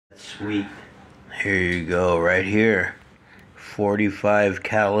Sweet. Here you go, right here. 45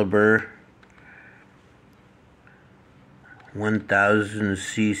 caliber, 1,000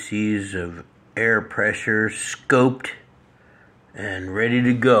 cc's of air pressure, scoped and ready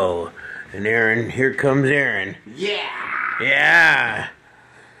to go. And Aaron, here comes Aaron. Yeah. Yeah.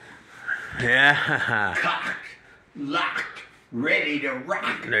 Yeah. Cocked, locked, ready to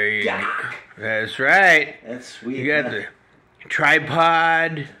rock. There you go. Doc. That's right. That's sweet. You got the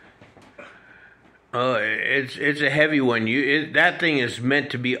tripod. Oh, it's a heavy one. That thing is meant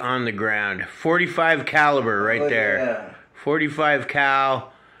to be on the ground. 45 caliber right there. Yeah. 45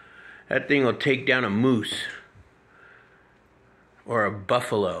 cal. That thing will take down a moose or a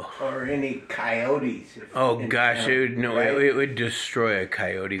buffalo. Or any coyotes. Oh gosh, it would destroy a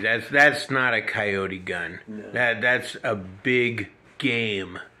coyote. That's not a coyote gun. No. That's a big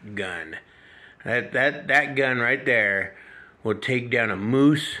game gun. That gun right there will take down a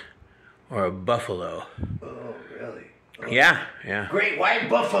moose or a buffalo. Oh, really? Oh. Yeah. Great white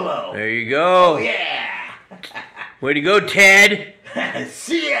buffalo. There you go. Oh, yeah. Way to go, Ted.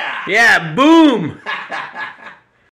 See ya. Yeah, boom.